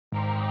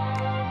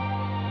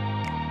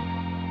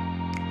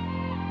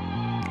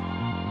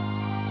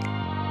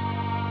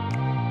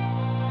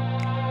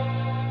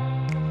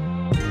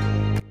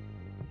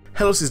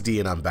Hello, this is D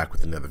and I'm back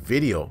with another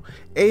video.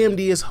 AMD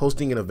is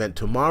hosting an event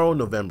tomorrow,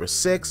 November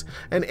 6th,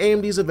 and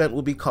AMD's event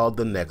will be called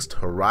the Next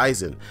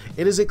Horizon.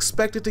 It is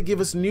expected to give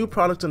us new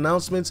product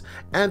announcements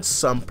and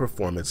some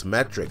performance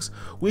metrics.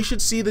 We should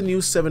see the new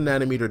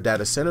 7nm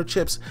data center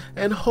chips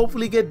and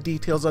hopefully get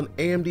details on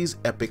AMD's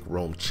EPYC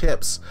Rome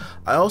chips.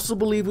 I also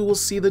believe we will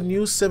see the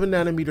new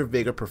 7nm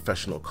Vega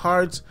professional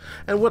cards,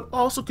 and what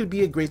also could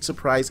be a great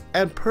surprise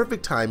and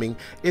perfect timing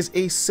is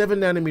a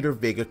 7nm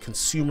Vega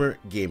consumer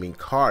gaming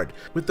card.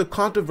 With the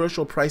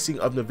controversial pricing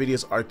of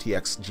NVIDIA's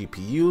RTX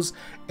GPUs,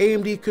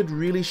 AMD could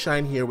really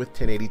shine here with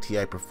 1080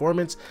 Ti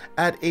performance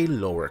at a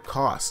lower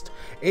cost.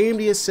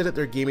 AMD has said that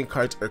their gaming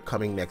cards are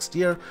coming next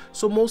year,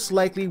 so most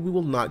likely we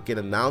will not get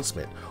an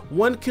announcement.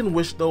 One can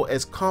wish though,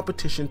 as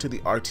competition to the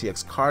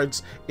RTX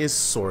cards is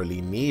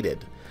sorely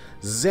needed.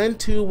 Zen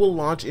 2 will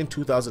launch in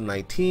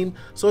 2019,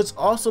 so it's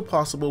also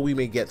possible we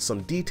may get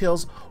some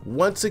details.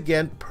 Once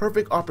again,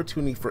 perfect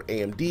opportunity for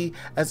AMD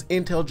as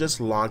Intel just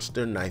launched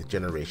their 9th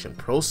generation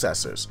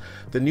processors.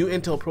 The new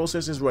Intel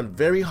processors run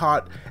very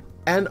hot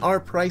and are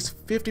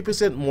priced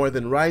 50% more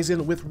than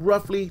Ryzen with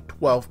roughly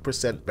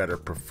 12% better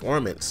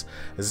performance.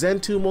 Zen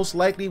 2 most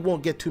likely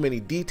won't get too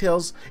many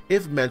details,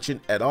 if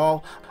mentioned at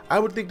all. I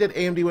would think that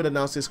AMD would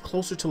announce this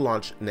closer to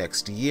launch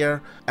next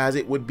year, as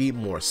it would be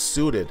more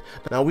suited.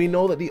 Now we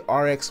know that the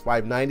RX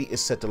 590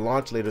 is set to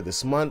launch later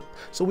this month,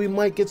 so we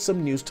might get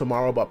some news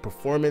tomorrow about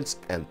performance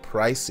and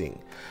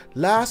pricing.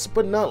 Last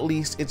but not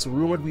least, it's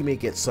rumored we may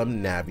get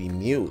some Navi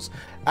news.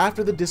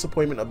 After the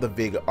disappointment of the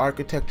Vega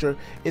architecture,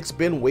 it's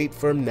been wait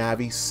for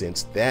Navi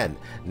since then.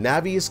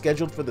 Navi is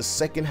scheduled for the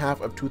second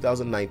half of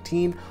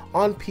 2019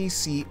 on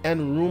PC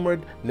and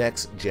rumored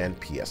next gen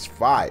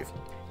PS5.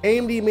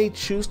 AMD may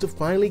choose to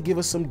finally give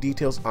us some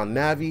details on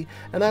Navi,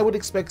 and I would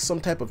expect some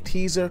type of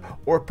teaser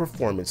or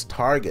performance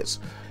targets.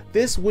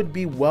 This would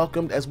be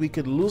welcomed as we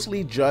could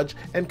loosely judge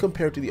and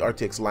compare to the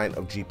RTX line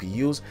of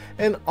GPUs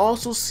and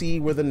also see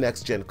where the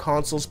next gen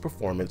console's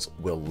performance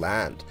will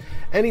land.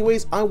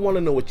 Anyways, I want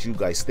to know what you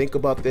guys think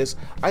about this.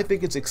 I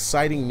think it's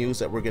exciting news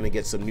that we're going to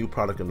get some new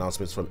product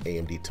announcements from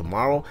AMD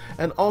tomorrow,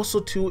 and also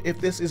too,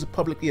 if this is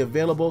publicly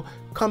available,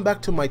 come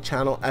back to my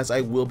channel as I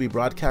will be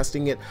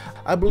broadcasting it.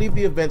 I believe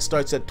the event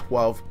starts at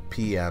 12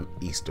 p.m.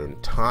 Eastern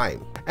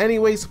Time.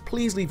 Anyways,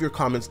 please leave your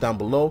comments down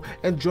below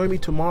and join me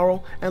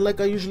tomorrow, and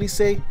like I usually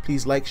say,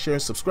 please like, share,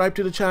 and subscribe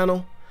to the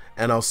channel,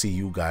 and I'll see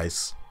you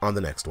guys on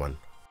the next one.